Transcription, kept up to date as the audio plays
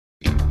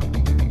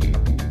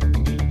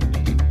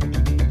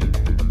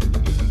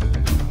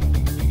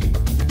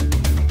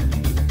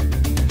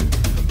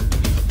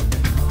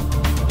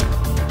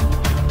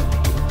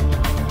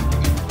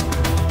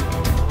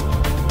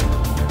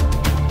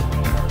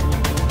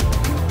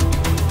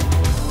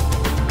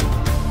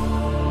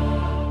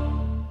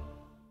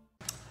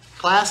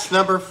Class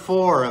number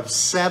 4 of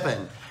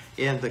 7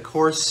 in the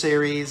course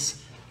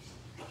series,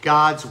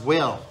 God's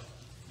Will.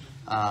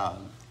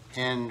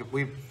 And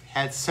we've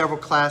had several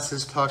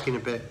classes talking a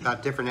bit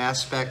about different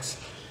aspects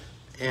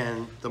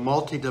and the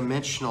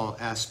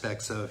multidimensional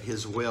aspects of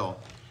His will.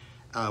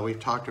 We've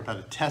talked about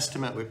a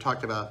testament, we've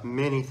talked about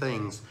many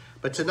things.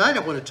 But tonight I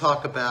want to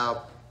talk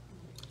about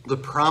the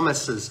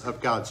promises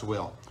of God's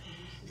will.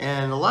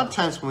 And a lot of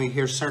times when we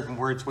hear certain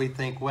words, we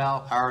think,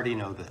 well, I already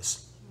know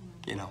this.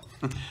 You know,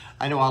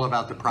 I know all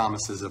about the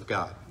promises of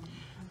God.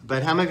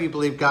 But how many of you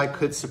believe God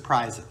could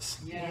surprise us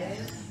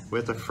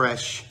with a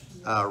fresh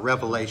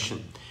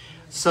revelation?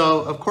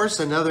 So, of course,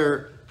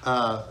 another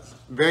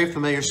very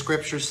familiar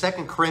scripture,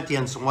 2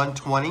 Corinthians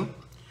 1:20.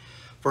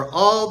 For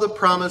all the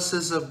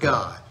promises of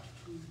God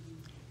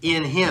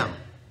in Him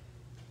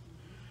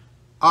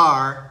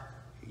are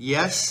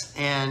yes,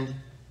 and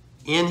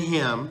in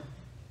Him,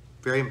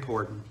 very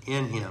important,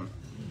 in Him,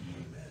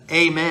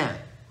 amen,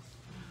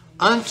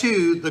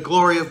 unto the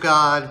glory of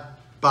God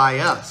by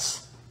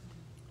us.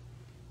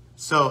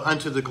 So,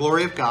 unto the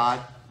glory of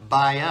God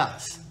by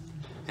us.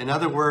 In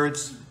other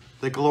words,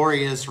 the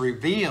glory is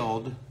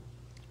revealed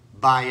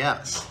by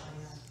us.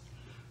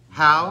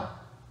 How?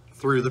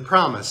 Through the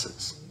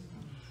promises.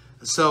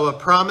 So a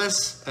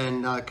promise,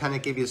 and kind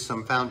of give you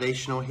some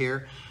foundational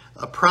here.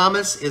 A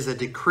promise is a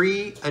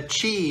decree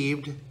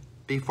achieved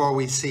before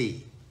we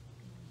see.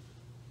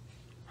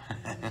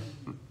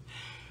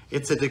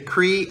 It's a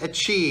decree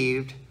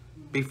achieved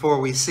before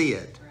we see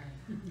it.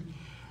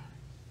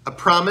 A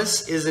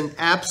promise is an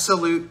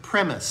absolute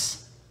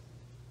premise.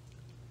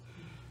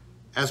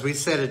 As we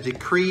said, a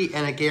decree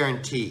and a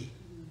guarantee.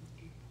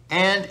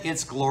 And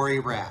it's glory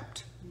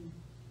wrapped.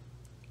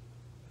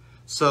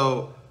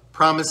 So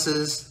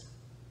promises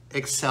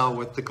excel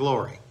with the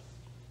glory.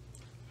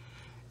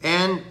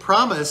 And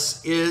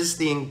promise is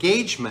the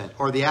engagement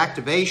or the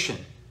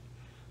activation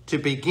to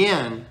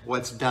begin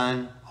what's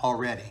done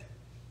already.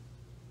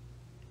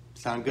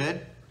 Sound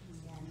good?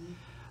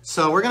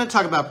 So we're going to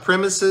talk about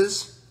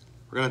premises.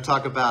 We're going to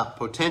talk about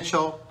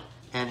potential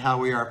and how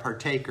we are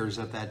partakers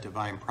of that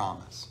divine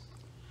promise.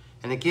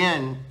 And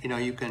again, you know,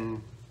 you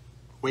can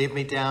wave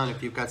me down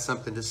if you've got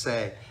something to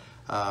say,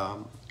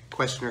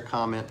 question or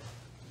comment.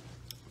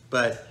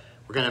 But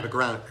we're going to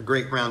have a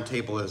great round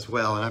table as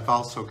well. And I've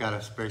also got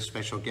a very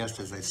special guest,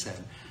 as I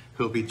said,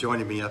 who will be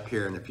joining me up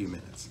here in a few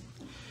minutes.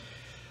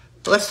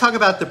 But let's talk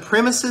about the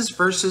premises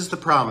versus the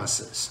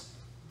promises.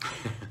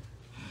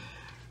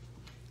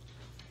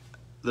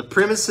 The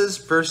premises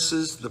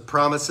versus the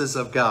promises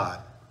of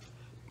God.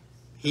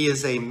 He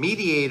is a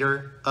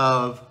mediator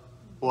of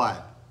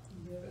what?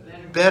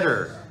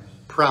 Better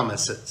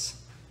promises.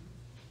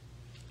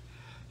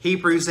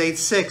 Hebrews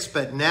 8:6,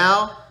 but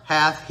now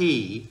hath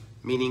he,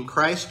 meaning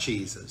Christ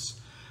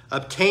Jesus,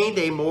 obtained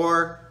a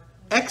more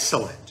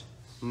excellent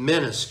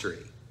ministry.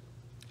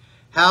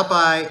 How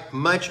by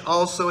much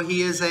also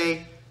he is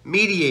a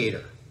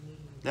mediator.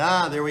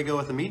 Ah, there we go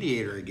with the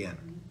mediator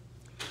again.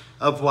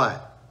 Of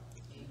what?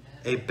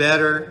 A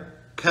better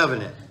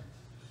covenant,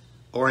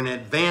 or an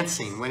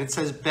advancing. When it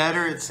says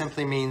better, it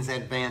simply means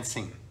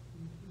advancing.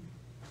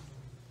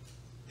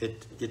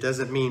 It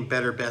doesn't mean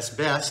better, best,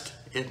 best.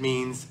 It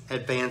means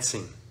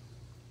advancing.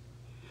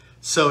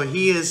 So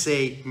he is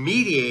a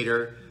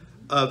mediator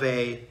of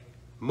a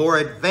more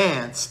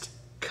advanced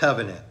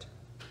covenant.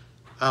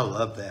 I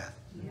love that.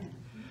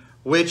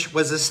 Which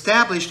was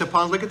established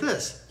upon, look at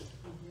this,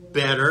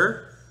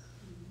 better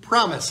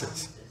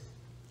promises.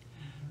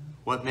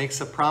 What makes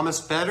a promise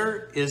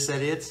better is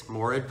that it's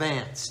more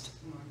advanced.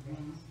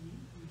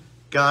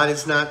 God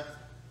is not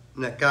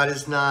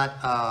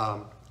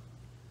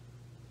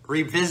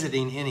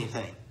revisiting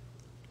anything,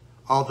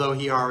 although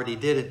He already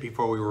did it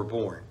before we were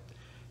born.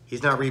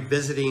 He's not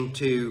revisiting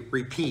to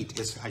repeat,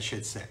 I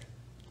should say.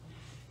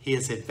 He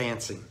is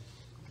advancing.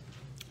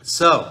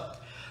 So,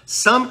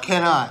 some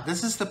cannot.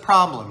 This is the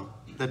problem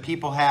that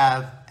people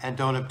have and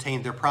don't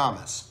obtain their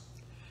promise.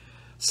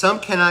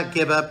 Some cannot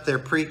give up their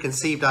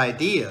preconceived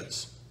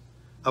ideas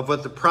of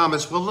what the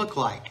promise will look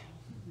like.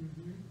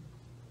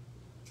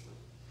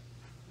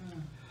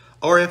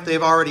 Or if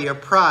they've already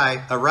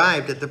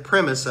arrived at the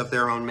premise of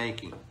their own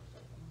making.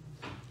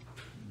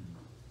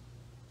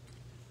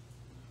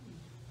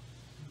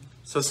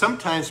 So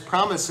sometimes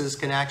promises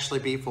can actually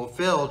be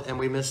fulfilled and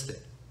we missed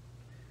it.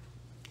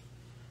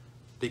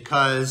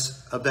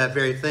 Because of that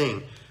very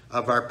thing,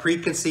 of our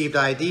preconceived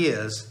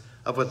ideas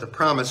of what the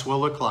promise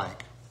will look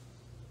like.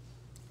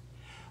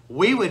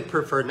 We would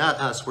prefer,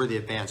 not us, we're the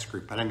advanced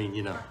group, but I mean,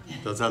 you know,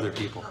 those other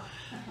people.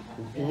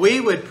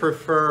 We would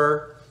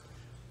prefer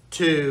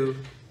to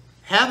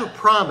have a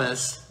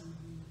promise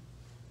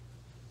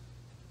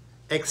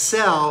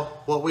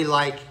excel what we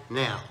like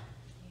now.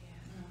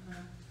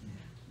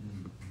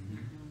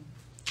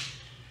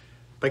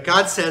 But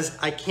God says,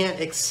 I can't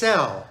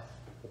excel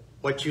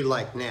what you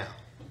like now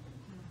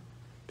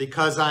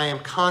because I am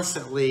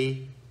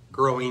constantly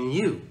growing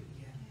you.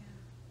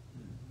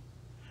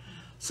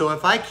 So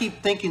if I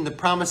keep thinking the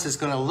promise is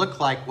going to look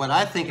like what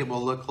I think it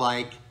will look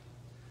like,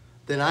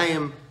 then I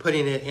am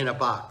putting it in a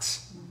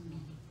box.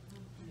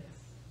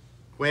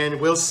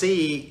 when we'll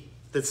see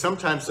that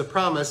sometimes the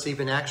promise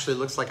even actually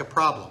looks like a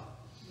problem.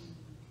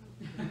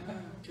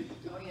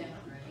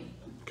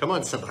 Come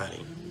on,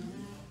 somebody.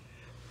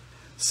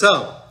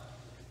 So,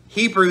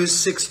 Hebrews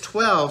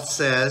 6:12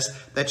 says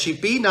that ye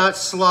be not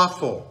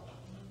slothful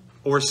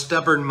or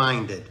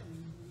stubborn-minded,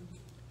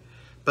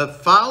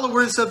 but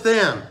followers of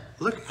them.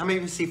 Look, how many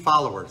of you see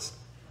followers?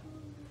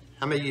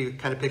 How many of you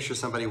kind of picture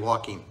somebody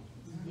walking?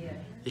 Yeah.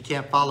 You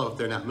can't follow if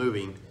they're not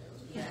moving.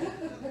 Yeah.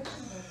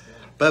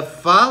 But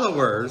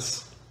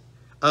followers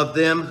of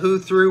them who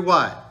through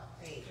what?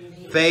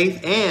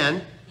 Faith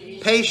and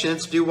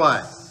patience do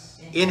what?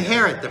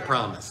 Inherit the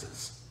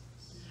promises.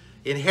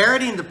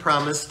 Inheriting the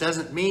promise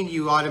doesn't mean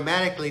you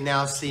automatically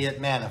now see it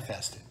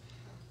manifested.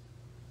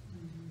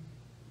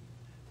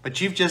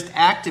 But you've just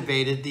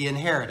activated the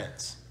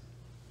inheritance.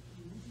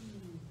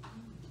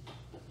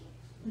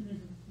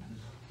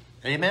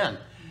 Amen.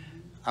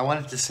 I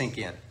want it to sink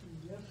in.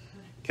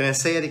 Can I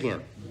say it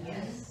again?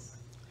 Yes.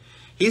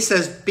 He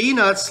says, be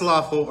not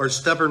slothful or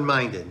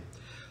stubborn-minded,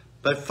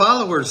 but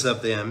followers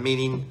of them,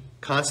 meaning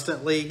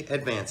constantly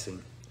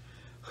advancing,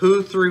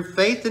 who through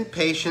faith and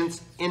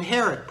patience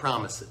inherit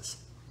promises.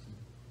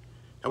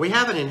 Now we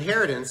have an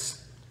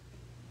inheritance,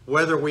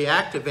 whether we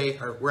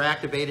activate or we're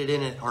activated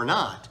in it or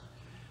not,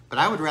 but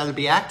I would rather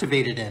be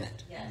activated in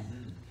it. Yes.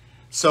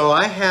 So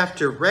I have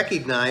to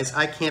recognize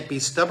I can't be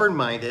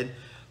stubborn-minded,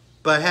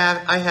 but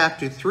I have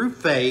to, through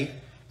faith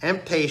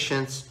and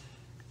patience,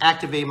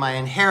 activate my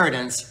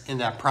inheritance in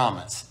that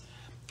promise.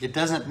 It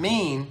doesn't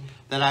mean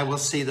that I will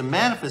see the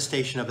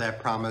manifestation of that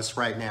promise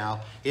right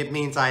now. It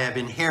means I have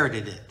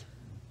inherited it.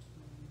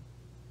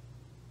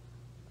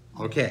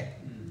 Okay.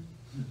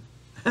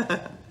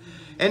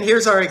 And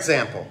here's our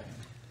example.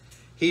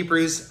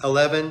 Hebrews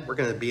 11. We're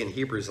going to be in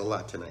Hebrews a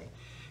lot tonight.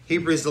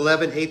 Hebrews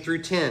 11, 8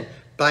 through 10.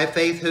 By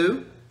faith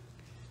who?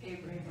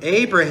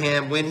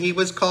 Abraham, when he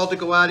was called to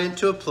go out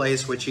into a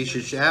place which he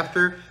should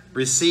after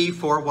receive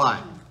for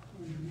what?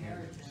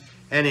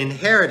 An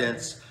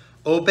inheritance,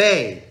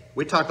 obeyed.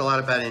 We talked a lot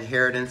about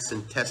inheritance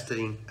and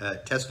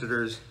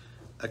testators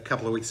a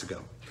couple of weeks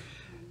ago.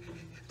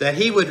 That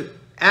he would,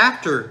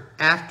 after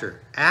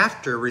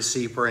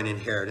receive for an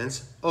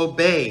inheritance,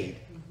 obeyed.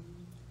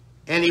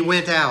 And he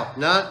went out,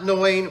 not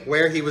knowing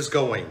where he was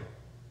going.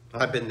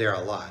 I've been there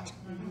a lot.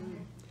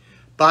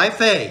 By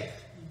faith,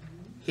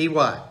 he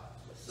what?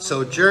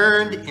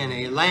 Sojourned in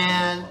a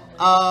land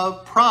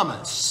of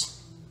promise.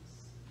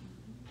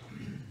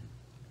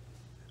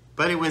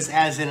 But it was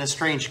as in a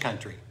strange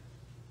country.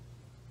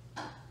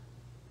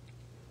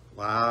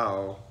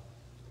 Wow.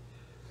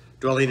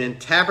 Dwelling in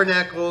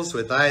tabernacles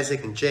with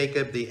Isaac and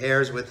Jacob, the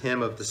heirs with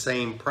him of the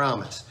same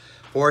promise.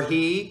 For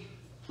he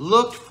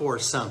looked for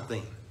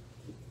something.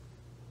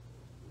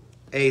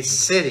 A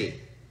city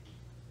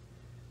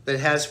that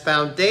has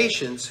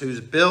foundations,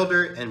 whose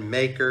builder and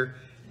maker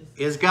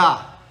is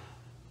God.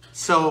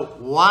 So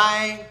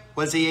why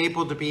was he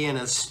able to be in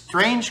a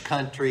strange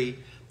country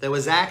that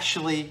was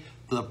actually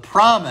the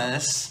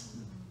promise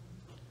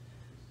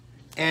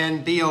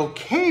and be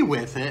okay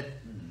with it,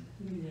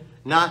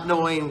 not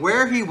knowing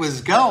where he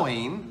was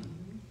going,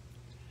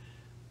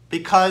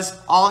 because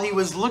all he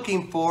was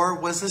looking for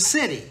was a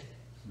city,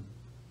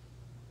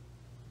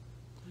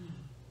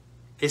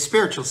 a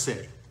spiritual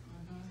city,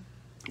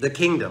 the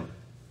kingdom,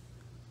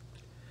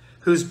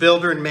 whose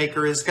builder and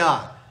maker is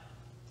God.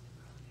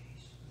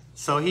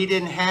 So he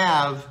didn't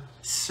have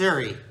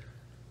Siri.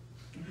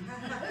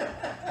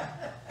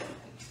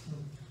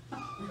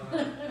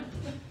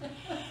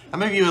 How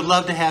many of you would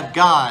love to have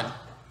God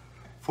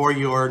for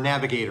your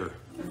navigator?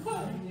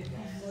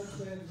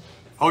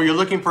 Oh, you're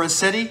looking for a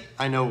city?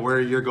 I know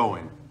where you're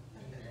going.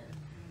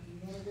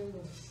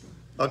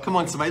 Oh, come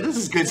on, somebody. This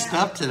is good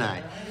stuff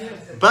tonight.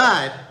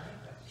 But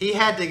he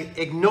had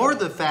to ignore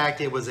the fact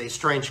it was a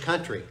strange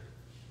country.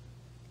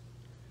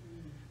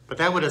 But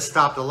that would have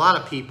stopped a lot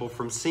of people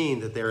from seeing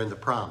that they're in the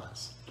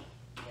promise.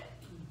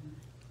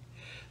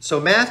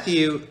 So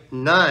Matthew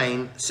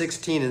 9,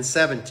 16 and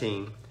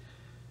 17,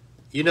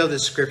 you know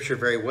this scripture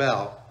very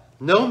well.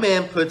 No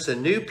man puts a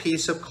new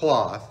piece of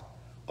cloth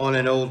on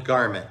an old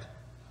garment.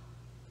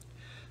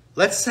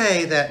 Let's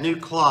say that new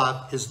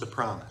cloth is the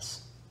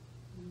promise.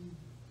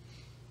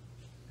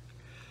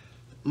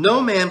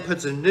 No man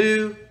puts a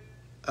new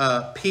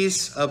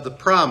piece of the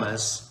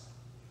promise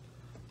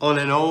on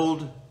an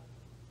old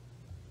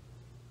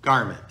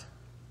garment.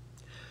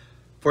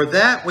 For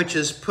that which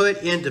is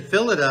put in to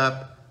fill it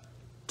up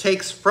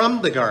takes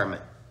from the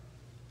garment.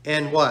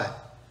 And what?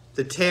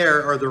 The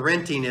tear or the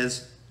renting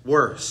is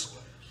worse.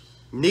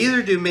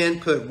 Neither do men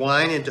put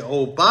wine into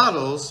old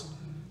bottles,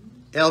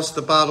 else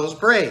the bottles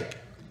break,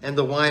 and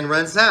the wine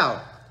runs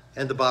out,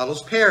 and the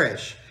bottles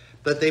perish.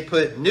 But they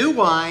put new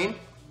wine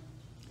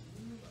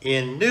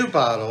in new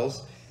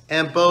bottles,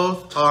 and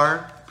both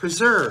are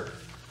preserved.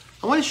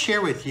 I want to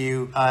share with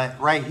you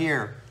right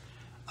here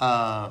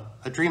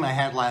a dream I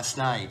had last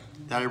night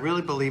that I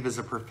really believe is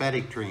a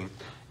prophetic dream.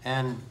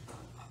 And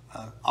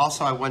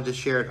also I wanted to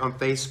share it on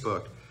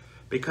Facebook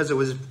because it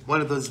was one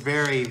of those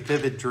very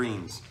vivid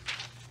dreams.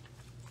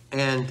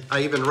 And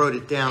I even wrote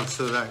it down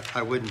so that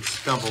I wouldn't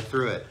stumble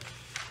through it.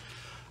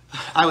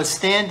 I was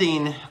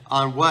standing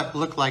on what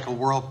looked like a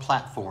world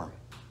platform.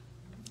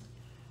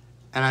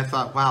 And I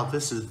thought, wow,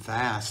 this is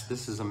vast.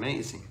 This is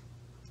amazing.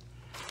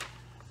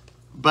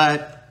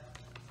 But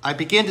I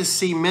began to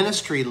see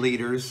ministry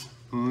leaders,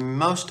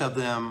 most of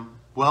them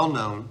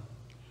well-known,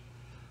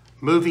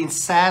 moving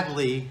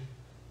sadly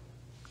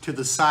to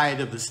the side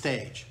of the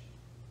stage.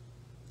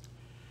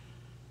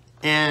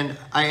 And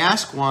I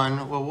asked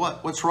one, well,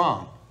 what's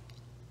wrong?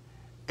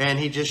 And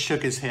he just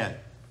shook his head.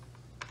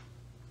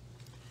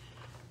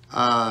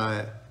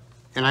 And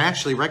I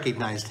actually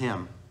recognized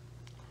him.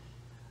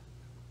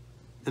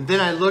 And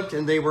then I looked,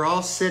 and they were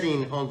all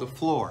sitting on the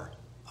floor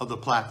of the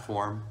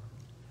platform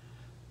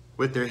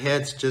with their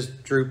heads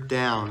just drooped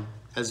down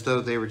as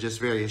though they were just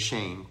very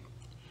ashamed.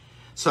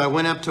 So I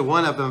went up to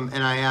one of them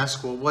and I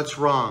asked, well, what's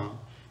wrong?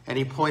 And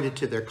he pointed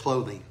to their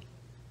clothing.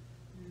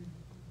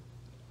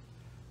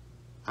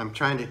 I'm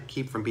trying to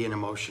keep from being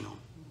emotional.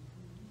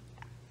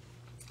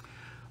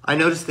 I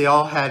noticed they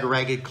all had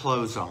ragged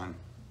clothes on.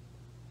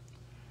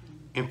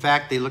 In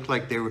fact, they looked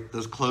like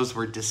those clothes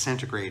were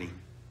disintegrating,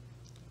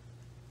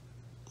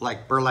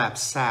 like burlap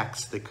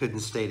sacks that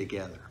couldn't stay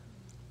together,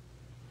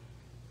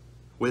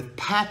 with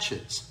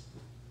patches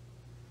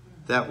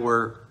that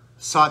were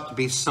sought to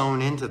be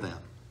sewn into them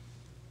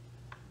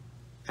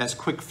as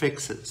quick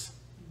fixes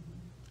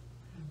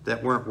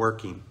that weren't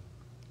working.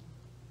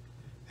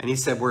 And he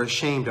said, we're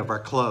ashamed of our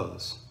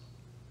clothes.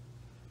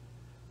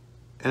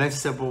 And I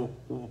said, well,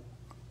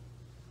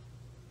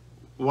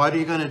 what are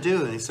you going to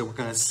do? And he said, we're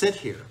going to sit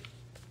here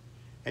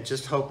and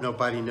just hope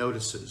nobody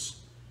notices.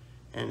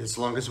 And as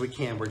long as we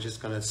can, we're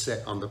just going to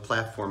sit on the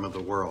platform of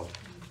the world.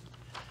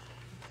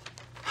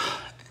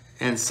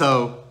 And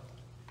so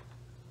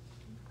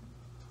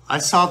I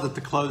saw that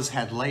the clothes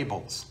had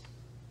labels.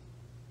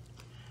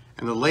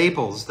 And the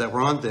labels that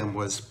were on them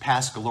was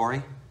past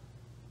glory,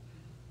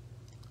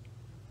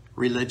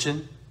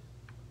 religion,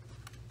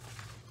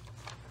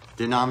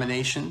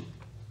 denomination,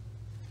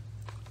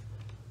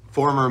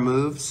 former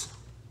moves.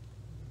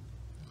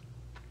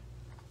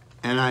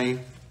 And I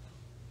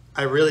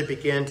really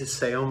began to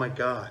say, oh my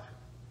God,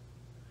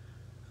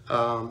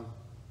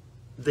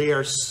 they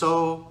are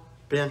so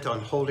bent on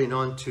holding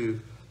on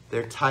to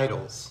their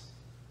titles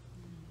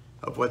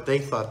of what they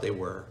thought they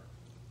were,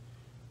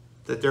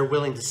 that they're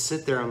willing to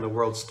sit there on the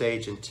world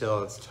stage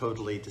until it's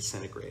totally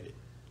disintegrated.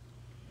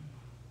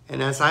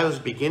 And as I was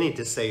beginning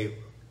to say,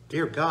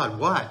 dear God,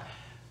 what?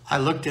 I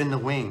looked in the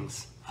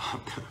wings.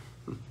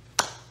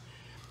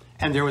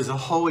 And there was a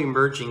whole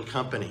emerging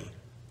company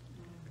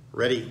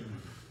ready.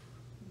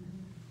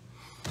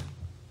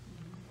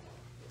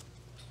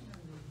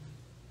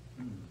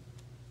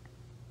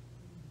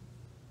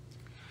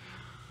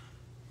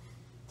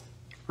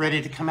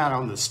 Ready to come out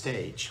on the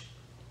stage,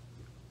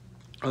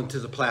 onto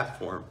the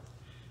platform.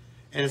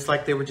 And it's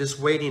like they were just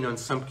waiting on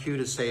some cue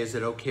to say, is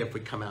it okay if we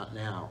come out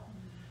now?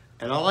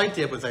 And all I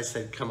did was I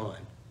said, come on.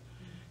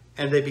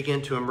 And they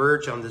began to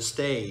emerge on the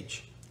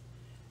stage,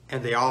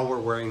 and they all were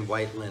wearing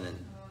white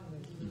linen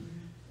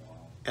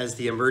as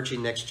the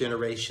emerging next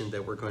generation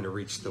that were going to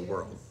reach the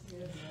world.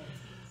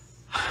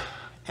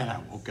 And I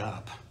woke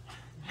up.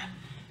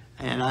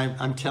 And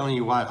I'm telling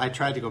you what, I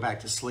tried to go back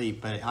to sleep,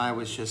 but I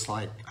was just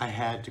like, I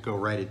had to go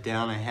write it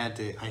down. I had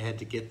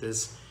to get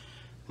this,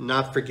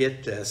 not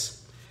forget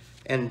this.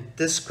 And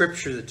this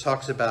scripture that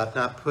talks about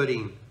not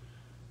putting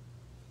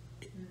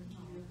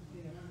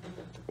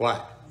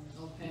what?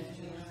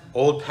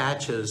 Old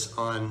patches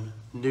on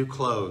new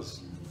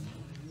clothes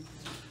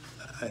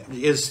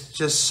is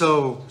just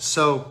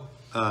so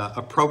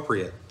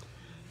appropriate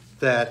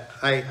that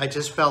I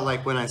just felt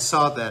like when I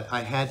saw that,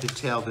 I had to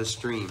tell this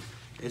dream.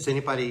 Is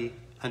anybody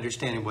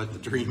understanding what the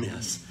dream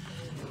is?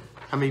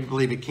 How many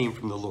believe it came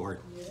from the Lord?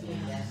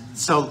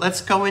 So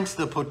let's go into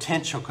the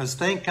potential, because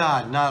thank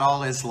God not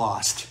all is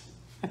lost.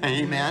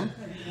 Amen?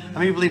 How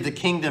many believe the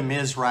kingdom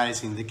is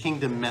rising? The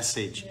kingdom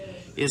message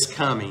is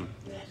coming.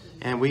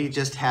 And we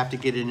just have to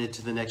get it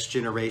into the next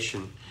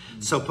generation.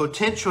 So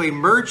potential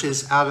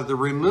emerges out of the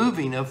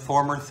removing of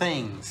former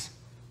things.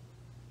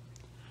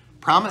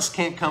 Promise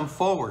can't come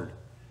forward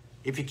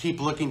if you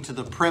keep looking to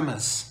the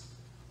premise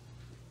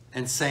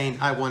and saying,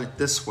 I want it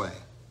this way.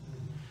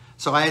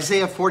 So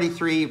Isaiah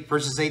 43,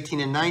 verses 18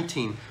 and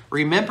 19,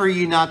 remember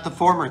ye not the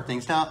former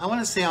things. Now, I want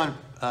to say on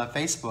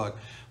Facebook,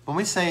 when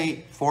we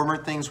say former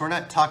things, we're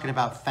not talking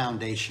about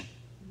foundation.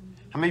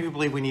 How many of you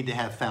believe we need to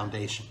have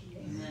foundation?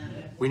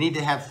 We need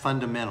to have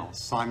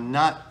fundamentals. So I'm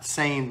not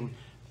saying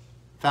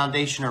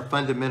foundation or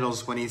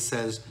fundamentals when he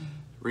says,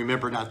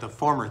 remember not the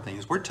former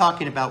things. We're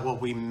talking about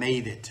what we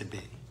made it to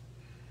be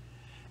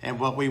and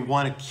what we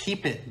want to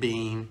keep it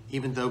being,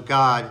 even though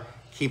God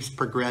keeps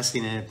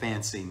progressing and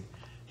advancing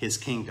his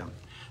kingdom.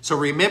 So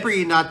remember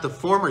ye not the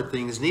former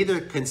things, neither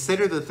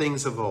consider the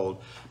things of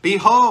old.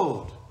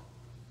 Behold,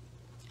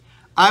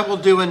 I will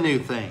do a new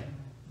thing.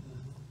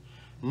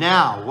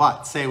 Now,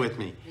 what? Say with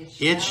me.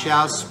 It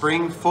shall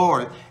spring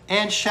forth,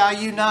 and shall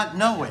you not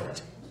know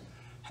it?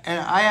 And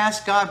I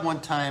asked God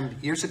one time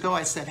years ago,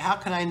 I said, how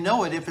can I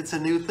know it if it's a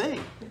new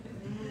thing?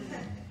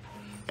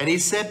 And he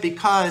said,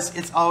 because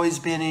it's always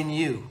been in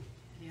you.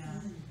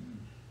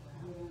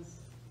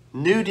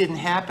 New didn't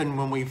happen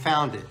when we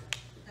found it.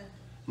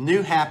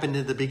 New happened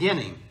in the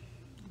beginning.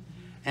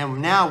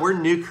 And now we're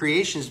new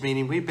creations,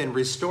 meaning we've been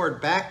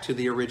restored back to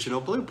the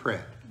original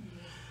blueprint.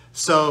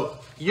 So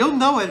you'll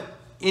know it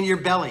in your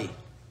belly.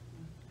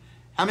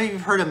 How many of you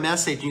have heard a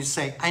message and you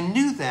say, I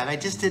knew that, I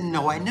just didn't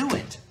know I knew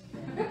it?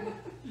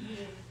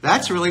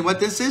 That's really what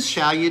this is,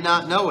 shall you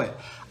not know it?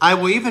 I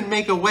will even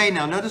make a way.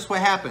 Now notice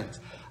what happens.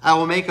 I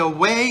will make a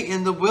way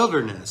in the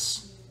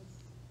wilderness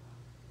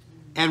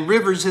and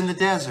rivers in the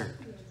desert.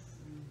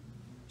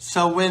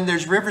 So when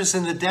there's rivers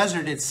in the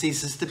desert, it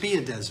ceases to be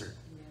a desert.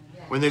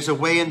 When there's a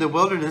way in the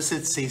wilderness,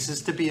 it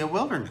ceases to be a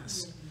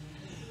wilderness.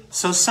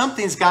 So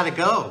something's got to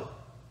go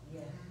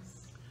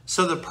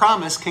so the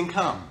promise can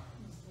come.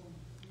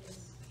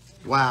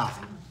 Wow.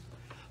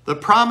 The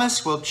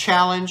promise will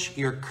challenge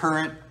your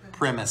current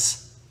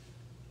premise.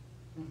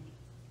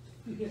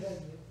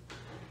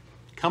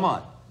 Come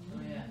on.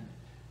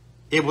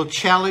 It will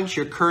challenge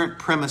your current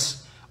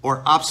premise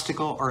or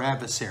obstacle or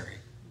adversary.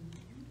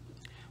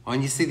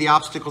 When you see the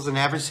obstacles and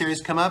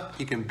adversaries come up,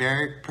 you can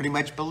pretty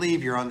much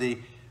believe you're on the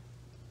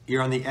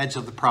edge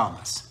of the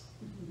promise.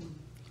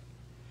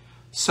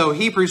 So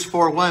Hebrews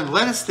 4:1,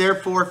 let us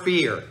therefore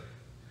fear,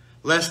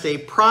 lest a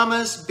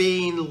promise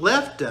being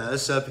left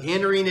us of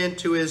entering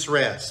into his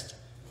rest,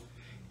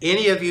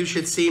 any of you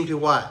should seem to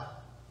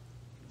what?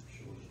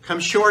 Come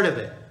short of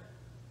it.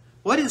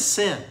 What is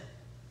sin?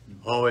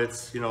 Oh,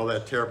 it's,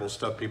 that terrible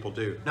stuff people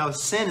do. No,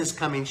 sin is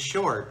coming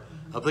short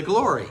of the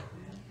glory.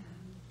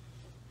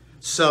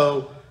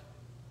 So,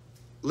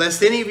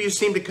 lest any of you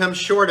seem to come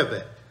short of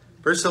it.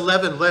 Verse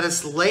 11, let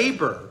us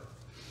labor,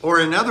 or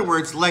in other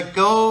words,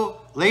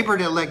 labor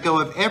to let go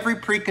of every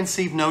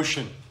preconceived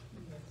notion.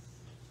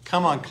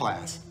 Come on,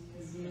 class.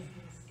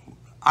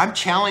 I'm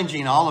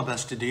challenging all of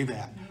us to do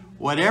that.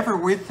 Whatever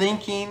we're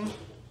thinking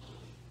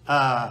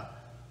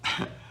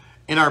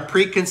in our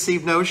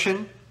preconceived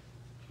notion,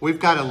 we've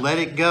got to let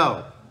it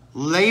go.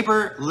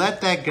 Labor,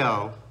 let that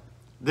go.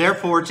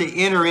 Therefore, to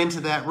enter into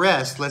that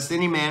rest, lest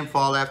any man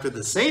fall after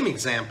the same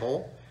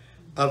example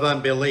of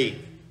unbelief.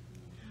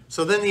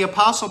 So then the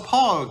Apostle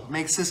Paul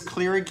makes this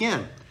clear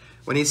again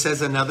when he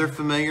says another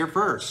familiar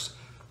verse,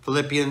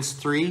 Philippians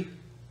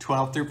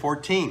 3:12 through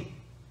 14.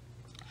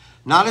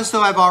 Not as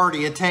though I've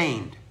already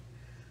attained.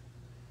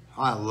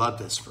 Oh, I love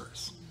this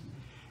verse.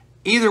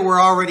 Either we're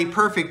already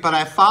perfect, but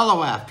I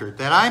follow after,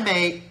 that I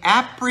may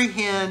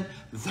apprehend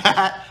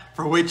that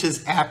for which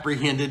has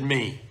apprehended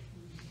me.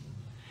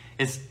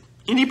 Is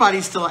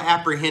anybody still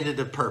apprehended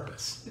of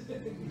purpose?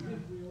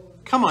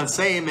 Come on,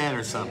 say amen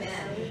or something.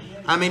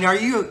 I mean, are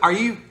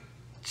you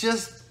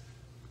just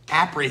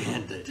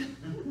apprehended?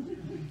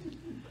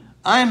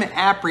 I'm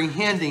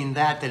apprehending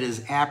that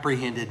has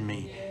apprehended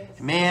me.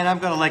 Man, I'm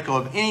going to let go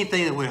of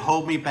anything that would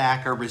hold me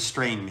back or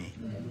restrain me.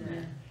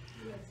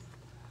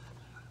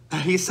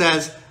 He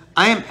says,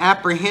 I am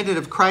apprehended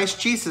of Christ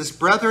Jesus.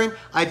 Brethren,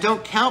 I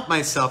don't count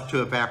myself to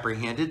have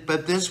apprehended,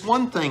 but this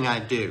one thing I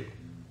do.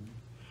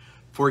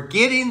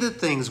 Forgetting the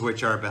things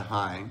which are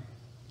behind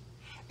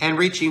and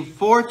reaching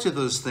forth to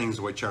those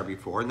things which are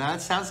before. Now,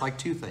 that sounds like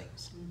two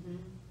things.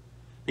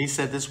 He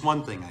said, this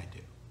one thing I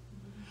do.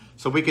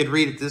 So we could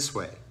read it this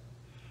way.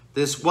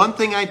 This one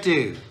thing I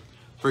do,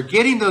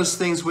 forgetting those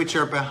things which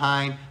are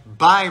behind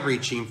by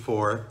reaching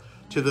forth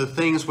to the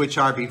things which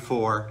are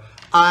before,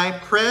 I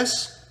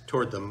press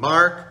toward the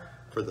mark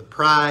for the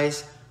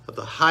prize of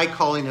the high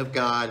calling of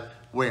God.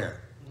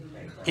 Where?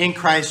 In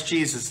Christ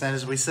Jesus. And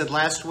as we said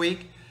last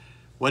week,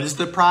 what is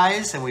the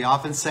prize? And we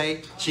often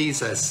say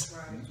Jesus.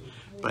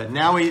 But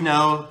now we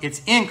know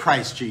it's in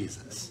Christ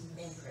Jesus.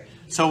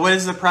 So what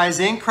is the prize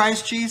in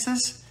Christ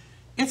Jesus?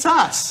 It's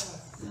us.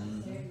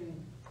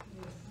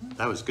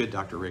 That was good,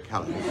 Dr. Rick.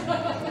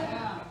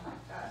 Hallelujah.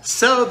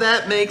 So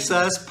that makes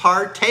us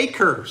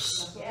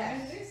partakers.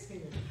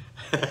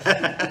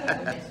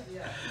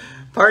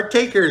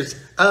 Partakers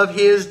of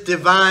his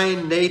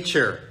divine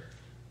nature.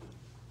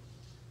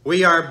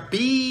 We are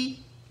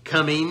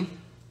becoming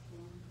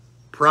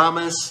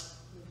promise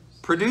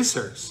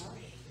producers.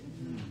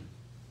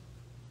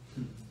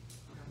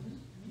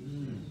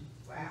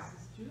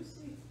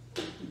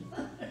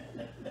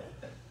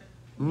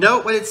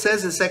 Note what it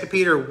says in 2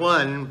 Peter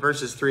 1,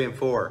 verses 3 and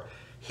 4.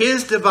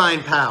 His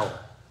divine power,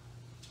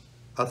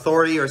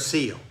 authority or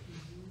seal,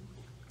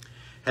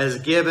 has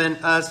given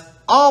us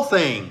all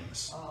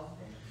things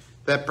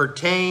that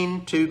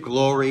pertain to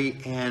glory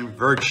and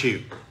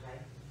virtue.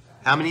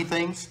 How many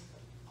things?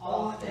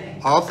 All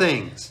things. All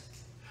things.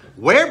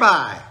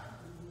 Whereby,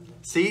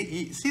 see,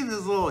 you see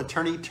those little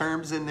attorney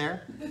terms in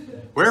there?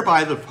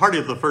 Whereby the party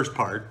of the first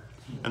part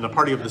and the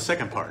party of the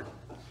second part.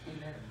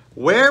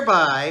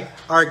 Whereby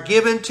are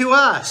given to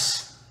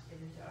us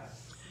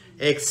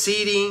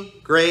exceeding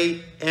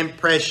great and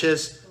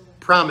precious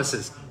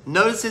promises.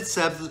 Notice it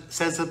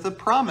says of the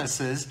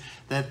promises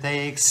that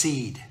they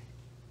exceed.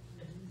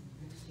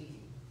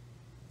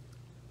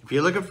 If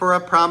you're looking for a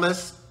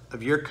promise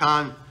of your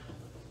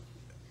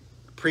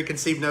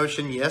preconceived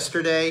notion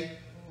yesterday,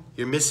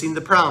 you're missing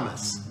the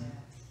promise.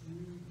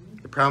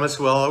 The promise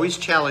will always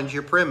challenge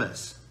your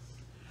premise.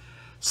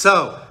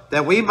 So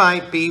that we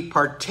might be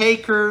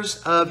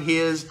partakers of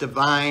his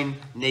divine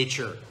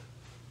nature.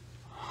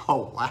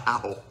 Oh,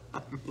 wow.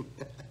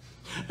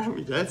 I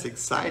mean, that's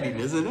exciting,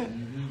 isn't it?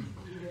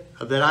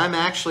 That I'm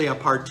actually a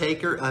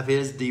partaker of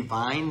his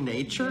divine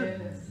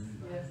nature?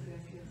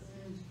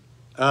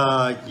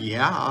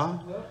 Yeah.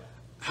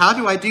 How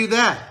do I do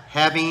that?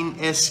 Having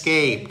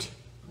escaped.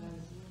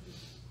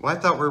 Well, I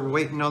thought we were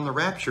waiting on the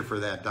rapture for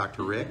that,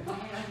 Dr. Rick.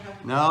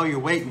 No, you're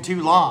waiting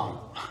too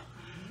long.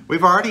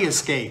 We've already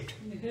escaped.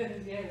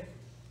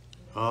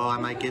 Oh, I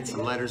might get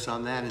some letters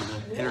on that in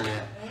the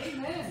internet.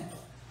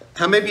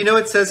 How many of you know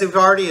it says we've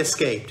already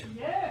escaped?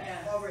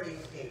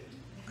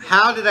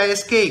 How did I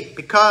escape?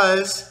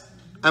 Because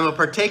I'm a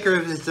partaker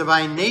of his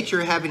divine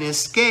nature, having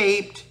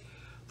escaped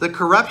the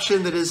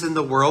corruption that is in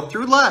the world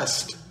through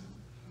lust.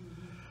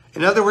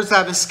 In other words,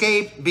 I've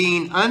escaped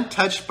being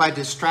untouched by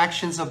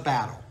distractions of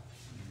battle.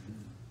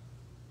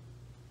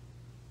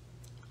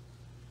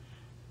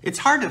 It's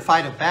hard to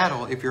fight a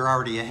battle if you're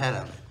already ahead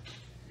of it.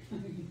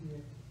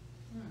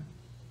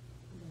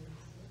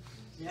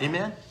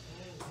 Amen?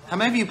 How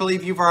many of you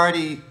believe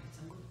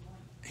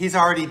he's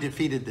already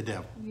defeated the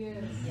devil?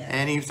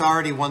 And he's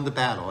already won the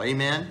battle.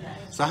 Amen?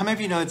 So how many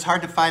of you know it's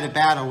hard to fight a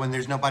battle when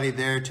there's nobody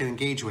there to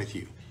engage with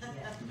you?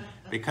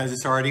 Because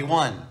it's already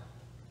won.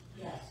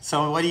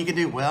 So what do you can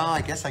do? Well,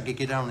 I guess I could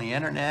get on the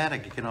internet. I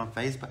could get on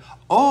Facebook.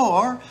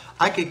 Or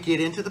I could get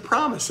into the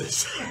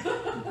promises.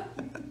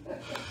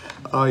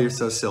 Oh, you're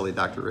so silly,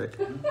 Dr. Rick.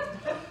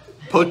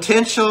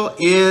 Potential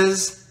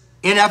is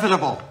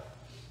inevitable.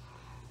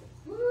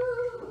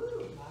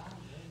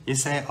 You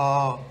say,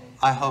 oh,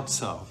 I hope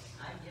so.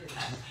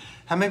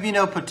 How many of you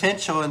know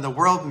potential in the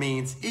world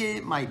means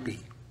it might be?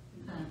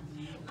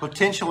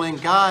 Potential in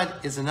God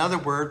is another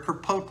word for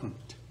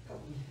potent.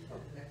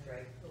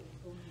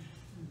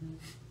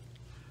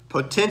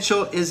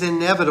 Potential is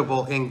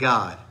inevitable in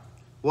God.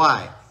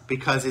 Why?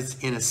 Because it's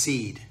in a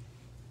seed.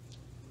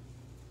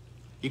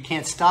 You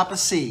can't stop a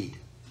seed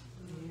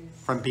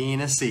from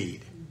being a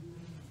seed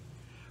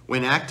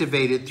when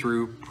activated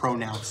through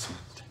pronouncement.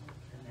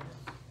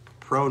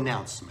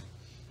 Pronouncement.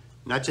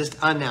 Not just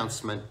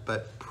announcement,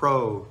 but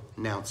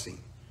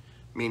pronouncing.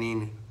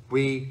 Meaning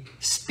we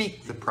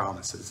speak the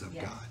promises of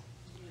God.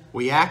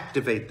 We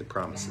activate the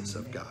promises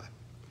of God.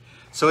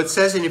 So it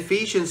says in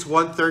Ephesians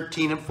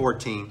 1:13 and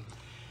 14,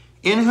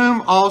 in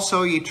whom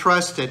also you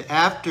trusted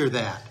after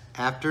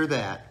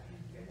that,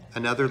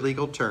 another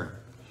legal term,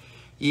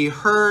 ye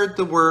heard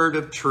the word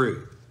of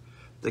truth,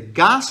 the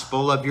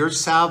gospel of your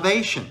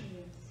salvation,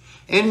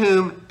 in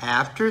whom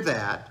after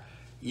that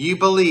you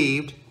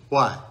believed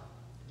what?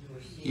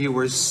 You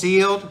were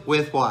sealed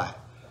with what?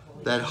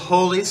 That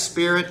Holy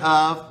Spirit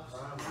of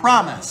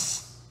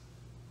promise.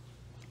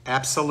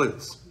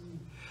 Absolutes.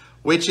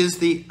 Which is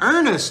the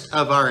earnest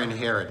of our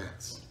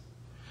inheritance,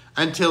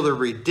 until the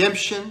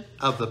redemption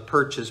of the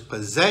purchased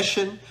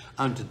possession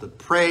unto the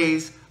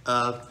praise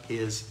of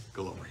his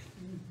glory.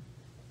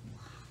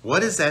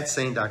 What is that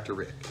saying, Dr.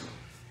 Rick?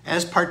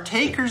 As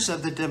partakers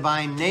of the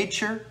divine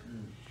nature,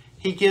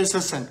 he gives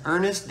us an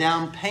earnest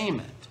down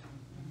payment,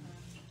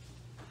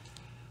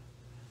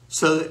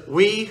 so that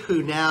we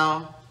who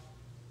now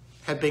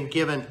have been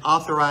given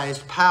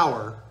authorized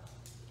power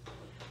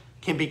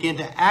can begin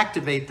to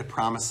activate the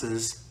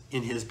promises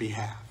in his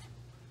behalf.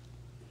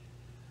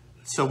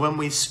 So when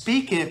we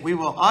speak it, we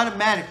will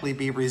automatically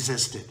be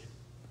resisted.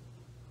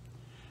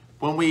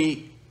 When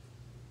we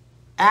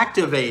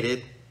activate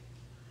it,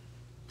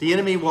 the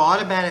enemy will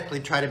automatically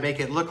try to make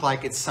it look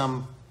like it's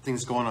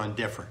something's going on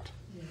different.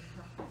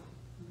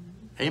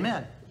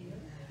 Amen.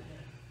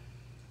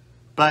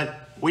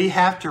 But we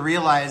have to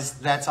realize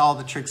that's all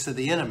the tricks of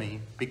the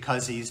enemy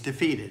because he's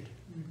defeated.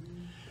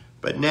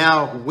 But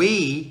now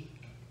we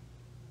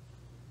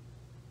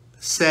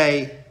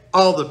say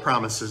all the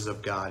promises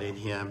of God in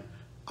him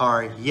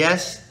are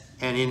yes,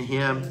 and in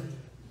him,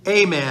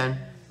 amen,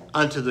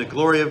 unto the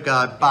glory of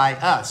God by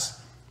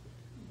us.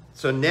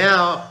 So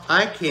now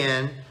I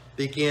can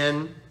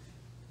begin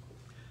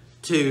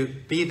to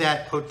be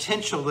that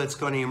potential that's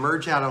going to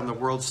emerge out on the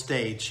world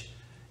stage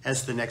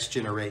as the next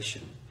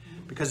generation.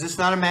 Because it's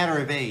not a matter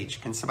of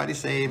age. Can somebody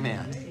say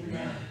amen?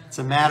 Amen. It's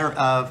a matter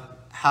of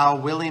how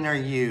willing are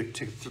you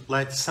to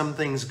let some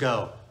things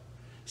go.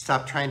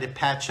 Stop trying to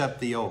patch up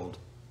the old.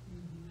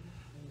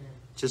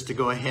 Just to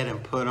go ahead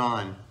and put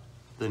on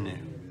the new.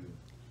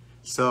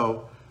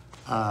 So,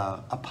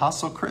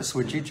 Apostle Chris,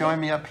 would you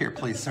join me up here,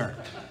 please, sir?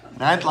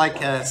 And I'd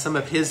like some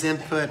of his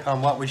input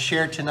on what we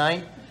shared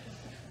tonight.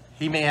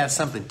 He may have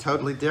something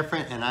totally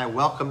different, and I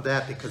welcome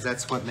that because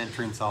that's what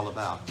mentoring's all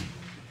about.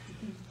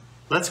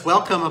 Let's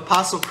welcome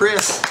Apostle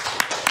Chris.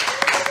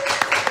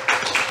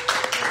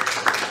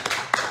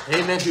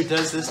 Amen, who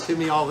does this to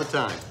me all the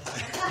time.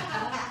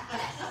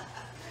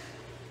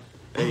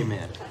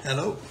 Amen.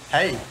 Hello.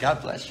 Hey,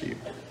 God bless you.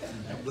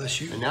 God bless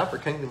you. And now for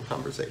Kingdom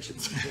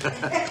Conversations.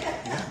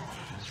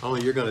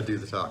 Only you're going to do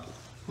the talking.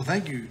 Well,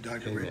 thank you,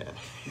 Dr. Amen. Rick.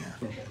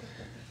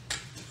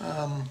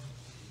 Yeah.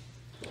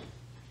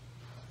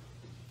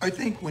 I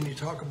think when you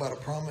talk about a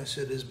promise,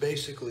 it is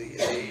basically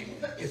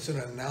it's an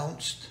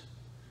announced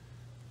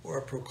or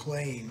a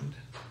proclaimed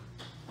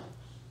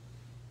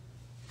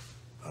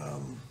a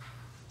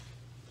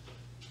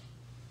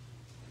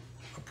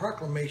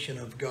proclamation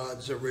of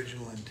God's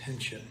original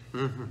intention.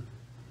 Mm-hmm.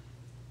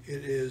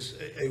 It is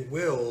a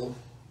will.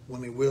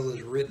 When a will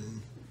is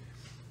written,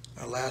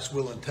 a last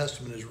will and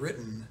testament is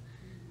written,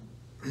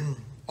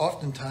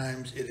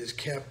 oftentimes it is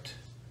kept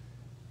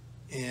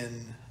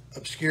in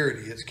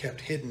obscurity. It's kept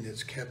hidden.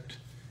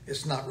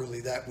 It's not really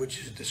that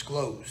which is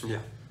disclosed. Yeah.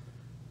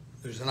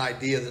 There's an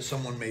idea that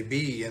someone may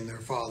be in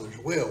their father's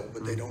will,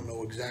 but they don't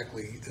know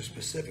exactly the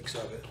specifics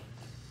of it.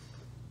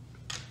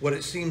 What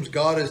it seems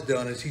God has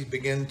done is he's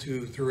begun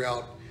to,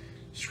 throughout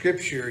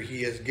Scripture,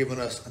 he has given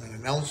us an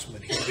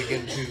announcement. He's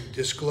begun to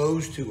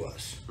disclose to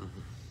us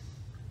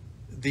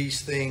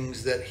these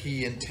things that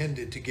he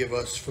intended to give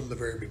us from the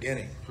very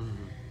beginning,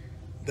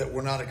 that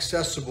were not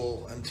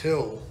accessible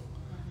until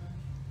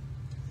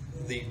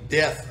the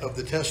death of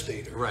the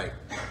testator. Right.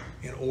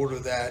 In order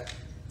that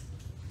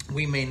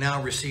we may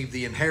now receive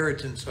the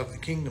inheritance of the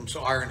kingdom.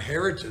 So our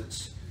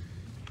inheritance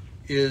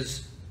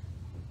is,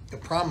 the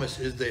promise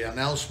is the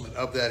announcement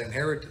of that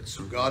inheritance.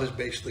 So God is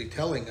basically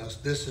telling us,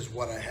 this is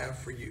what I have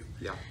for you.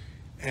 Yeah.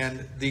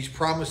 And these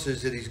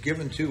promises that he's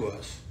given to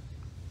us,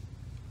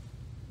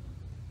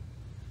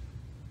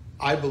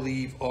 I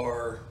believe,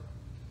 are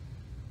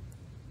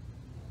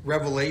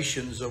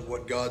revelations of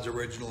what God's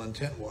original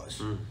intent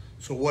was.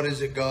 So what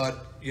is it God,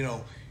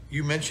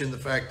 you mentioned the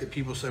fact that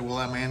people say, well,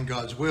 I'm in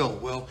God's will.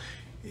 Well,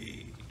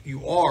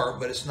 you are,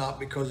 but it's not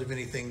because of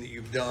anything that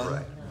you've done.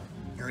 Right.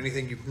 Or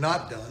anything you've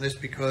not done. It's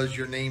because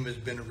your name has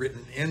been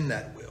written in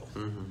that will.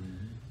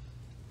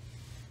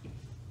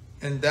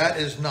 And that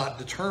is not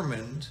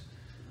determined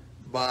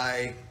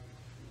by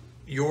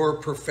your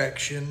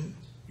perfection,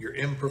 your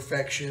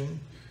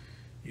imperfection,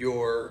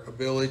 your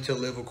ability to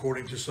live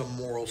according to some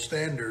moral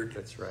standard.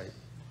 That's right.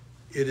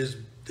 It is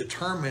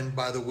determined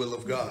by the will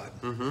of God,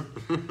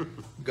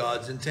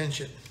 God's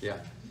intention. Yeah.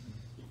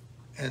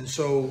 And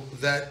so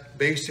that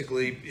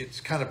basically,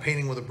 it's kind of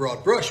painting with a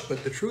broad brush,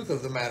 but the truth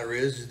of the matter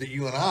is that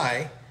you and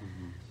I,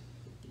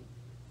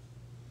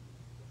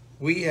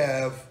 we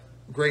have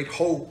great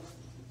hope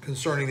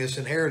concerning this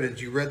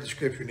inheritance. You read the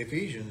scripture in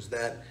Ephesians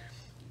that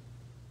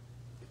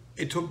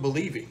it took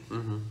believing.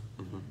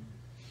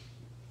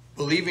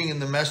 Believing in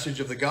the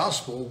message of the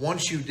gospel.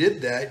 Once you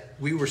did that,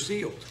 we were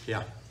sealed.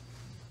 Yeah.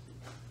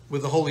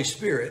 With the Holy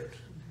Spirit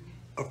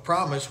of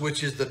promise,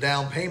 which is the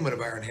down payment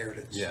of our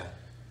inheritance. Yeah.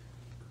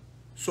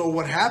 So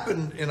what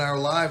happened in our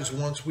lives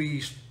once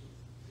we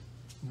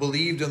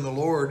believed in the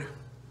Lord,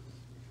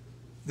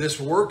 this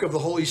work of the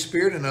Holy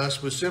Spirit in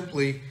us was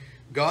simply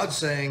God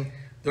saying,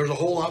 there's a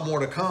whole lot more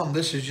to come.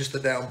 This is just the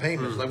down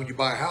payment. It's like when you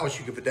buy a house,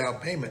 you give a down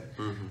payment.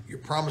 You're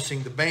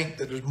promising the bank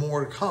that there's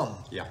more to come.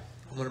 Yeah.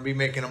 I'm going to be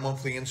making a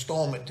monthly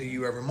installment to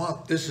you every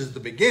month. This is the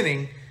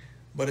beginning,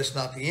 but it's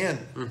not the end.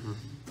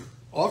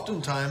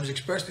 Oftentimes,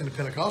 especially in the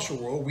Pentecostal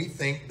world, we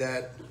think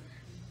that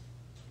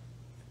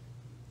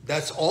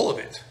that's all of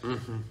it.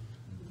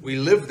 We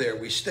live there.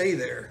 We stay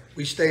there.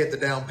 We stay at the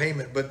down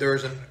payment, but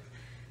there's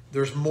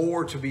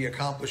more to be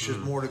accomplished. There's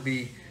more to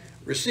be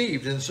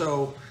received. And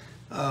so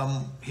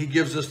he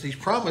gives us these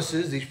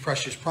promises, these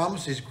precious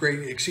promises,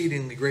 great,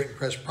 exceedingly great and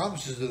precious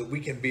promises, so that we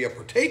can be a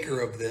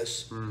partaker of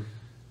this.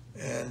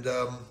 And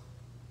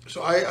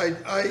so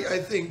I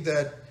think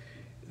that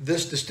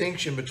this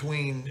distinction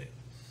between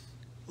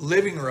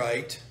living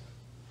right,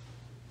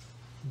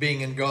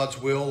 being in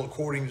God's will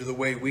according to the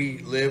way we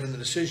live and the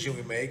decision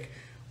we make,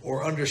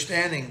 or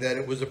understanding that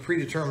it was a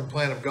predetermined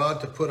plan of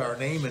God to put our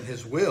name in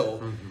his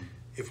will.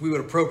 If we would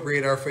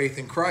appropriate our faith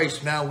in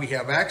Christ, now we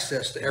have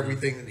access to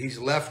everything that he's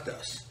left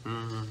us.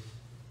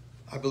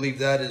 I believe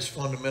that is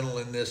fundamental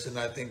in this, and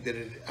I think that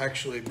it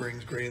actually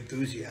brings great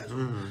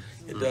enthusiasm.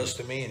 It does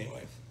to me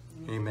anyway.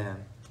 Amen.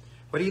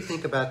 What do you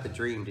think about the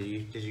dream? Did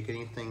you get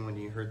anything when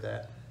you heard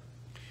that?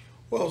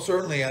 Well,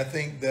 certainly I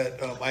think that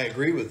I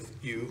agree with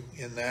you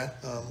in that.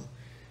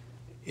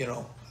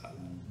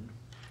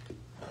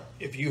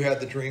 If you had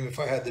the dream, if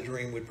I had the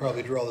dream, we'd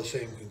probably draw the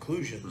same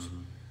conclusions.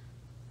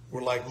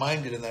 We're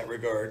like-minded in that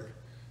regard.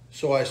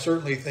 So I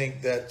certainly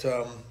think that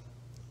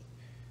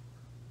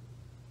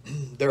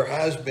there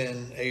has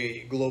been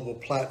a global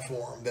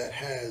platform that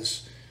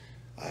has,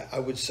 I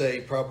would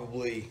say,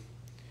 probably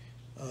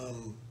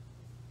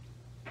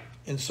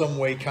in some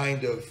way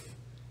kind of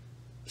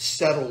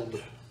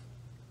settled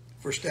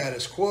for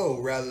status quo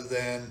rather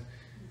than,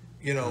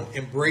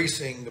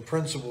 embracing the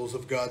principles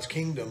of God's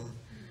kingdom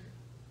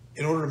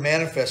in order to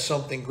manifest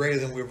something greater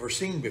than we've ever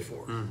seen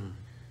before.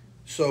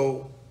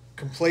 So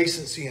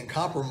complacency and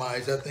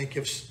compromise, I think,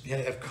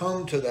 have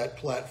come to that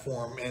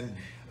platform. And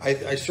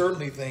I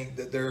certainly think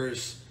that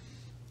there's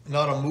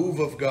not a move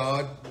of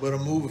God, but a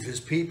move of his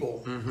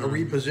people, a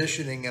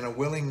repositioning and a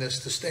willingness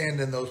to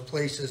stand in those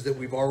places that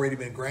we've already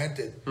been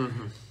granted,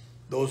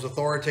 those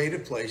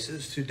authoritative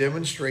places, to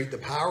demonstrate the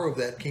power of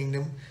that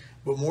kingdom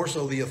but more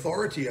so the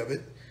authority of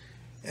it.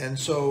 And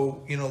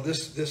so, you know,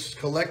 this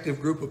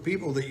collective group of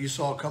people that you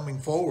saw coming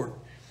forward,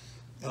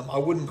 I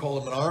wouldn't call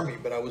them an army,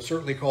 but I would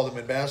certainly call them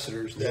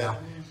ambassadors that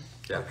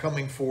are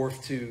coming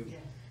forth to,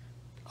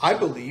 I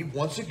believe,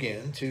 once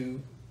again,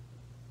 to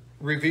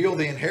reveal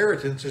the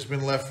inheritance that's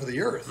been left for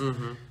the earth.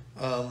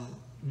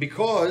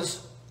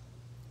 Because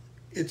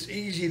it's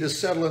easy to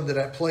settle into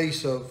that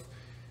place of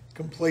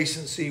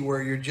complacency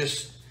where you're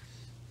just,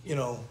 you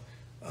know,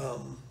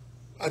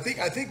 I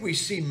think we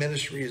see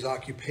ministry as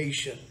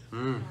occupation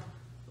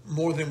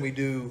more than we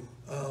do.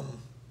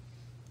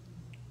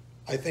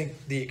 I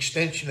think the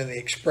extension and the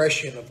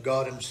expression of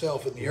God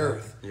Himself in the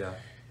earth. Yeah.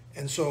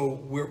 And so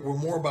we're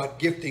more about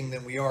gifting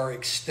than we are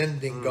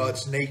extending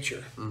God's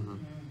nature.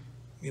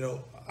 You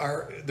know,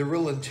 the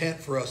real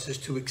intent for us is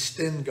to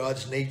extend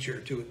God's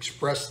nature, to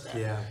express that.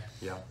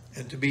 Yeah.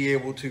 And to be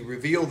able to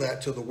reveal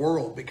that to the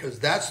world, because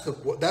that's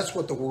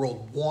what the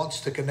world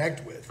wants to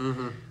connect with.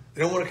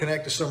 They don't want to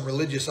connect to some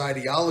religious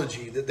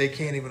ideology that they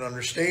can't even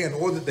understand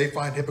or that they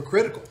find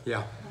hypocritical.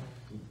 Yeah.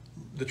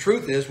 The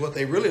truth is, what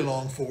they really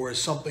long for is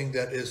something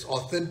that is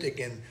authentic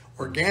and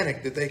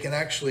organic, that they can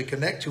actually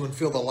connect to and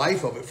feel the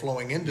life of it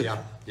flowing into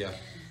them. Yeah.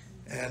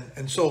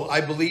 And so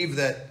I believe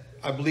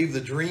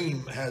the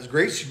dream has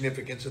great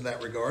significance in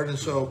that regard. And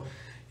so,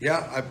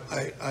 yeah,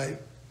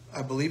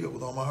 I believe it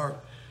with all my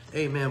heart.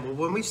 Amen. Well,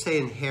 when we say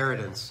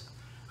inheritance,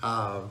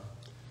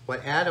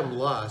 what Adam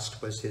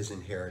lost was his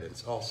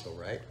inheritance also,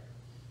 right?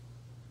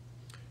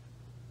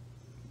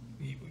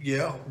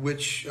 Yeah,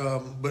 which,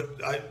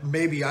 but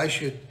maybe I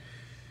should,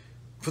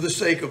 for the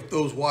sake of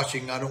those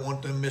watching, I don't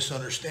want them to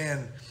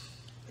misunderstand.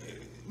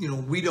 You know,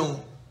 we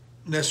don't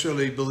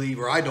necessarily believe,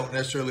 or I don't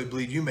necessarily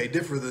believe, you may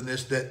differ than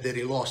this, that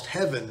he lost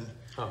heaven.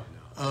 Oh,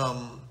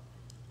 no.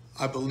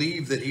 I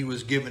believe that he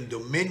was given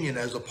dominion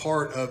as a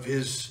part of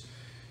his.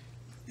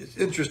 It's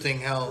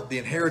interesting how the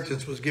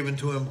inheritance was given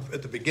to him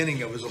at the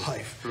beginning of his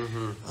life.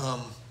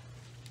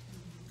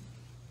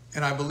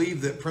 And I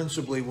believe that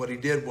principally what he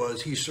did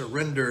was he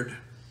surrendered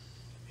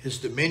his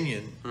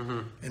dominion,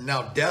 and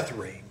now death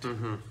reigned.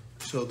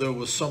 So there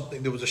was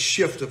a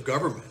shift of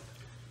government.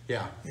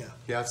 Yeah.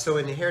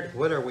 So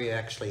what are we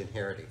actually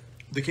inheriting?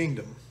 The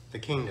kingdom. The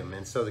kingdom.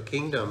 And so the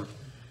kingdom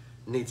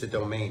needs a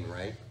domain,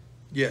 right?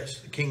 Yes,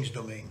 the king's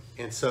domain.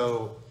 And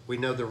so we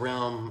know the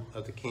realm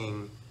of the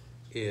king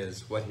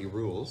is what he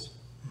rules,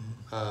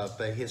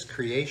 but his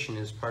creation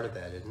is part of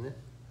that, isn't it?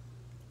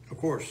 Of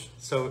course.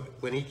 So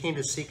when he came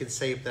to seek and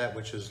save that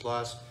which was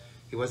lost,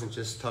 he wasn't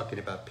just talking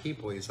about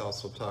people, he's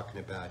also talking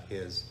about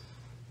his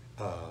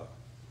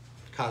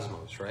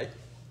cosmos, right?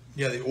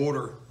 Yeah, the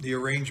order, the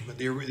arrangement,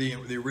 the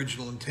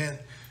original intent.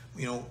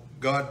 You know,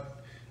 God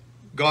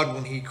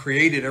when He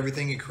created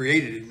everything He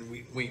created, and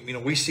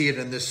we see it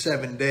in this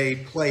 7-day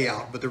play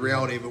out. But the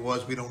reality of it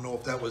was, we don't know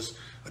if that was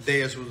a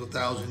day as was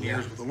 1,000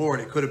 years with the Lord.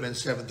 It could have been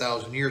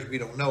 7,000 years. We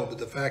don't know. But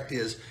the fact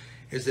is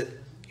that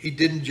He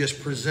didn't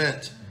just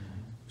present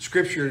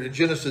Scripture.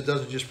 Genesis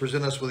doesn't just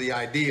present us with the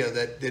idea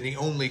that He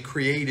only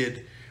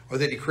created, or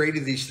that He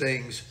created these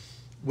things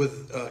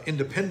with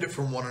independent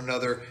from one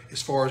another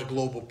as far as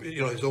global,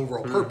 His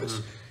overall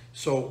purpose.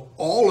 So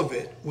all of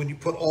it, when you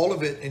put all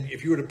of it, and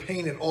if you were to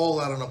paint it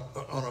all out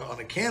on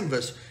a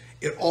canvas,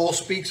 it all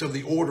speaks of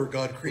the order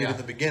God created in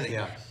the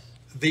beginning.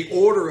 The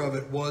order of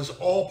it was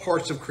all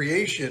parts of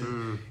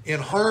creation in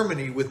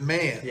harmony with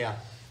man,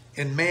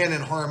 and man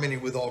in harmony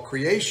with all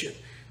creation.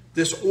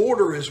 This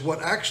order is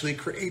what actually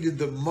created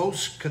the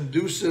most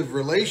conducive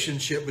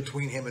relationship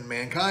between Him and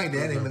mankind,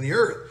 and Him and the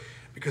earth,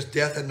 because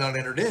death had not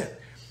entered in.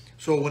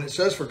 So when it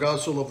says, for God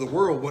so loved the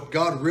world, what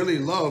God really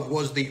loved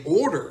was the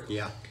order.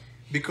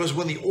 Because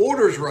when the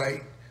order's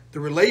right, the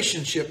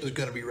relationship is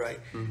going to be right.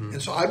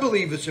 And so I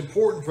believe it's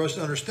important for us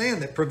to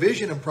understand that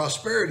provision and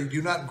prosperity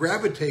do not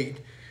gravitate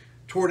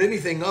toward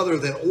anything other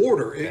than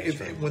order.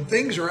 When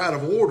things are out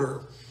of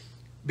order,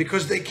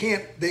 because they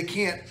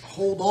can't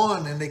hold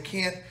on, and they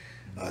can't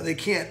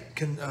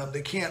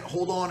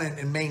hold on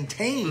and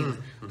maintain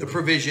the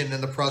provision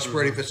and the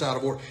prosperity if it's out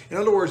of order. In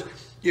other words,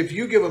 if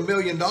you give $1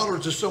 million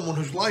to someone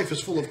whose life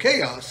is full of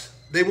chaos,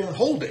 they won't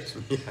hold it.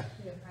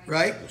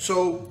 Right?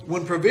 So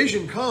when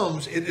provision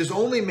comes, it is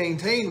only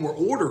maintained where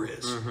order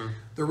is.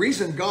 The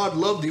reason God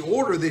loved the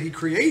order that He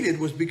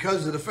created was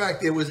because of the fact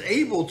that it was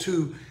able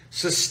to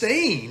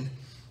sustain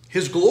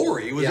His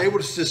glory. It was able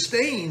to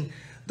sustain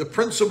the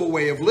principal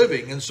way of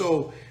living. And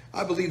so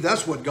I believe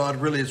that's what God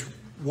really is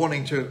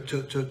wanting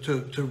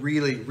to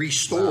really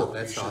restore. Wow,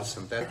 that's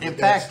awesome. In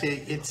fact,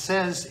 it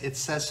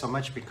says so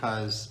much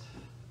because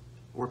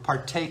we're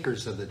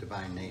partakers of the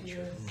divine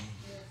nature.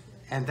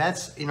 And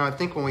that's, I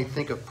think when we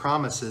think of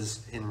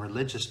promises in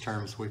religious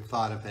terms, we've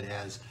thought of it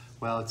as,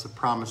 well, it's a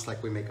promise,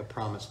 like we make a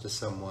promise to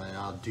someone,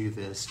 I'll do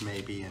this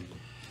maybe.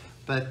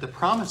 But the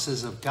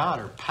promises of God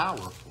are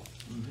powerful.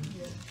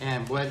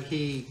 And what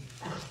he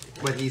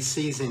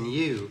sees in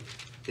you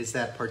is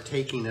that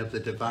partaking of the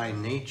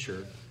divine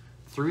nature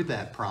through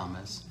that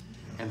promise.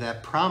 And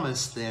that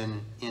promise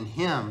then in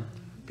Him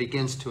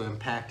begins to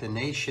impact a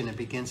nation and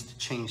begins to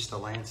change the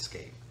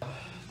landscape.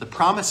 the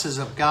promises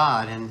of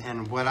God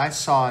and what I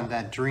saw in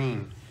that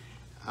dream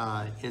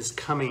is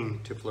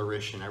coming to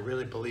fruition. I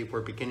really believe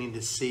we're beginning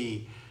to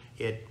see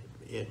it.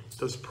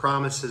 Those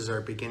promises are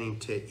beginning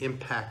to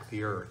impact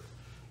the earth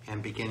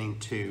and beginning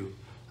to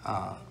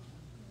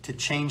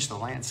change the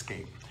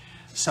landscape.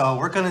 So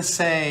we're going to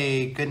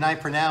say good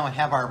night for now and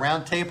have our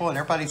round table, and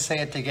everybody say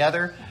it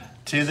together.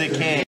 To the King.